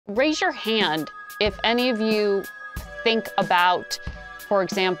Raise your hand if any of you think about, for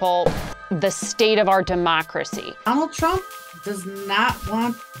example, the state of our democracy. Donald Trump does not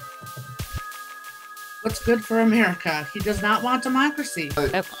want what's good for America. He does not want democracy.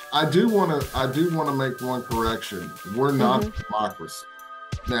 I do want to make one correction. We're not a democracy.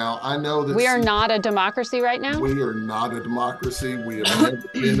 Now, I know that we are not a democracy right now. We are not a democracy. We have never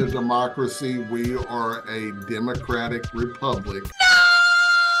been a democracy. We are a democratic republic. No!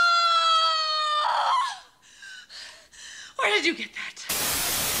 Where did you get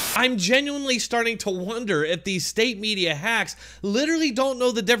that? I'm genuinely starting to wonder if these state media hacks literally don't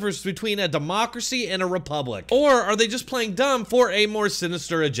know the difference between a democracy and a republic. Or are they just playing dumb for a more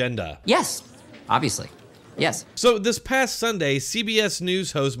sinister agenda? Yes, obviously. Yes. So this past Sunday, CBS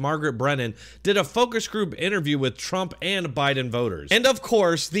News host Margaret Brennan did a focus group interview with Trump and Biden voters. And of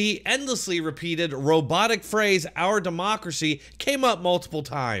course, the endlessly repeated robotic phrase, "our democracy," came up multiple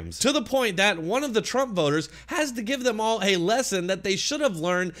times, to the point that one of the Trump voters has to give them all a lesson that they should have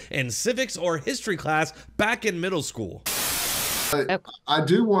learned in civics or history class back in middle school. I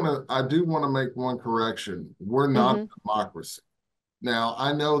do want to make one correction. We're not a democracy. Now,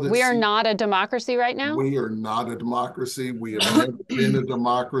 I know that we are not a democracy right now. We are not a democracy. We have never been a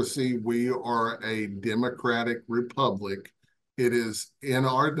democracy. We are a democratic republic. It is in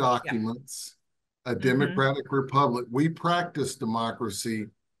our documents, a democratic republic. We practice democracy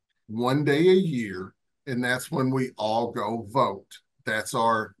one day a year, and that's when we all go vote. That's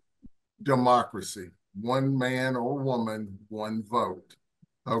our democracy. One man or woman, one vote.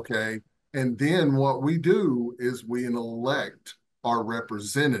 Okay. And then what we do is we elect our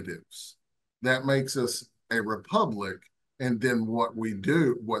representatives. That makes us a republic. And then what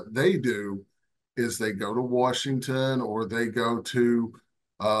they do is they go to Washington, or they go to,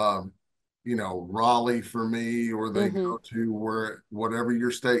 Raleigh for me, or they go to whatever your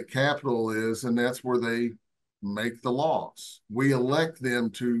state capital is, and that's where they make the laws. We elect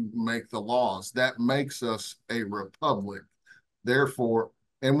them to make the laws. That makes us a republic. Therefore,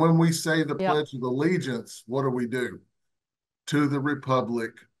 and when we say the Pledge of Allegiance, what do? To the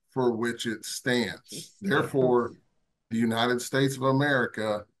republic for which it stands. Therefore, the United States of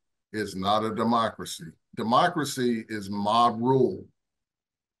America is not a democracy. Democracy is mob rule.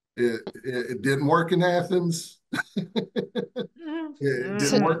 It didn't work in Athens. It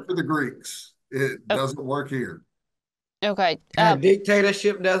didn't work for the Greeks. It doesn't work here. Okay. And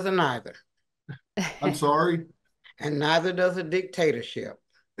dictatorship doesn't either. I'm sorry? And neither does a dictatorship.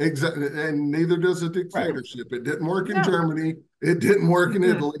 Exactly, and neither does a dictatorship. Right. It didn't work in Germany. It didn't work in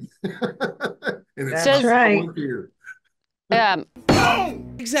Italy. And it's not right here.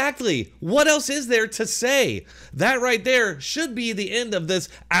 Exactly. What else is there to say? That right there should be the end of this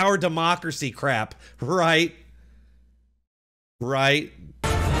 "our democracy" crap, right? Right.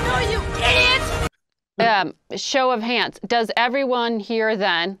 No, you idiot! Show of hands. Does everyone here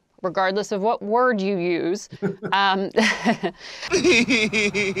then, regardless of what word you use.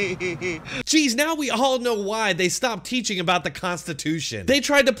 Geez, now we all know why they stopped teaching about the Constitution. They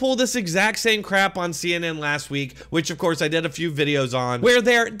tried to pull this exact same crap on CNN last week, which of course I did a few videos on, where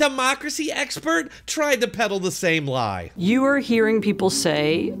their democracy expert tried to peddle the same lie. You are hearing people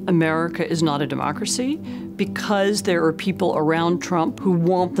say America is not a democracy because there are people around Trump who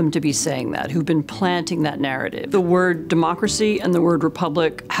want them to be saying that, who've been planting that narrative. The word democracy and the word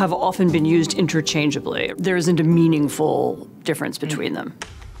republic have often been used interchangeably. There isn't a meaningful difference between them.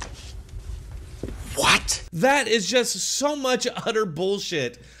 What? That is just so much utter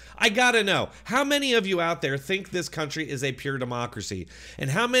bullshit. I gotta know, how many of you out there think this country is a pure democracy? And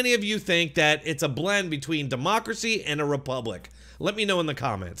how many of you think that it's a blend between democracy and a republic? Let me know in the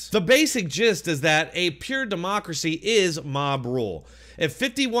comments. The basic gist is that a pure democracy is mob rule. If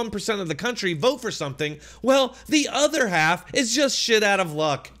 51% of the country vote for something, well, the other half is just shit out of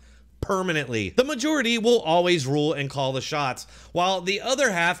luck. Permanently. The majority will always rule and call the shots, while the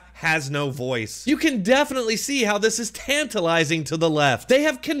other half has no voice. You can definitely see how this is tantalizing to the left. They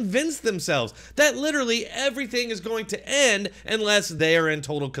have convinced themselves that literally everything is going to end unless they are in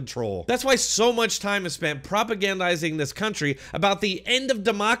total control. That's why so much time is spent propagandizing this country about the end of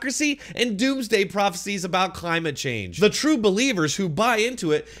democracy and doomsday prophecies about climate change. The true believers who buy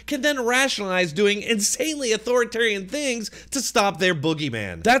into it can then rationalize doing insanely authoritarian things to stop their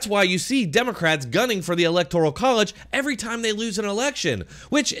boogeyman. That's why you see Democrats gunning for the Electoral College every time they lose an election,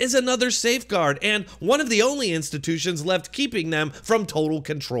 which is is another safeguard and one of the only institutions left keeping them from total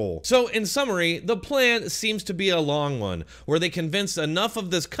control. So in summary, the plan seems to be a long one, where they convinced enough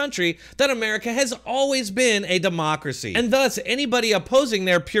of this country that America has always been a democracy. And thus, anybody opposing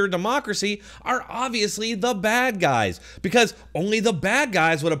their pure democracy are obviously the bad guys, because only the bad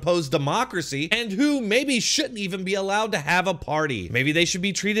guys would oppose democracy, and who maybe shouldn't even be allowed to have a party. Maybe they should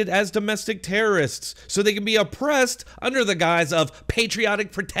be treated as domestic terrorists, so they can be oppressed under the guise of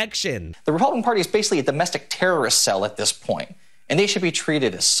patriotic protection. The Republican Party is basically a domestic terrorist cell at this point, and they should be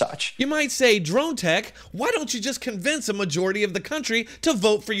treated as such. You might say, Dronetek, why don't you just convince a majority of the country to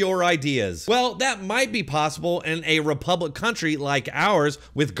vote for your ideas? Well, that might be possible in a republic country like ours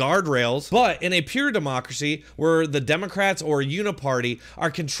with guardrails, but in a pure democracy where the Democrats or Uniparty are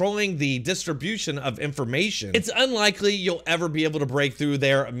controlling the distribution of information, it's unlikely you'll ever be able to break through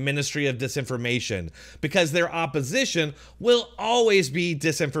their Ministry of Disinformation, because their opposition will always be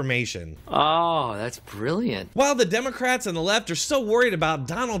disinformation. Oh, that's brilliant. While the Democrats and the left are so worried about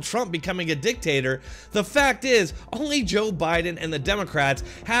Donald Trump becoming a dictator, the fact is only Joe Biden and the Democrats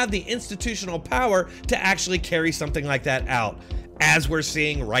have the institutional power to actually carry something like that out, as we're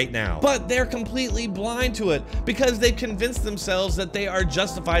seeing right now. But they're completely blind to it because they've convinced themselves that they are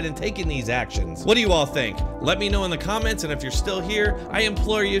justified in taking these actions. What do you all think? Let me know in the comments, and if you're still here, I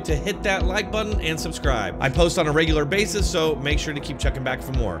implore you to hit that like button and subscribe. I post on a regular basis, so make sure to keep checking back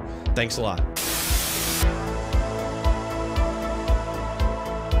for more. Thanks a lot.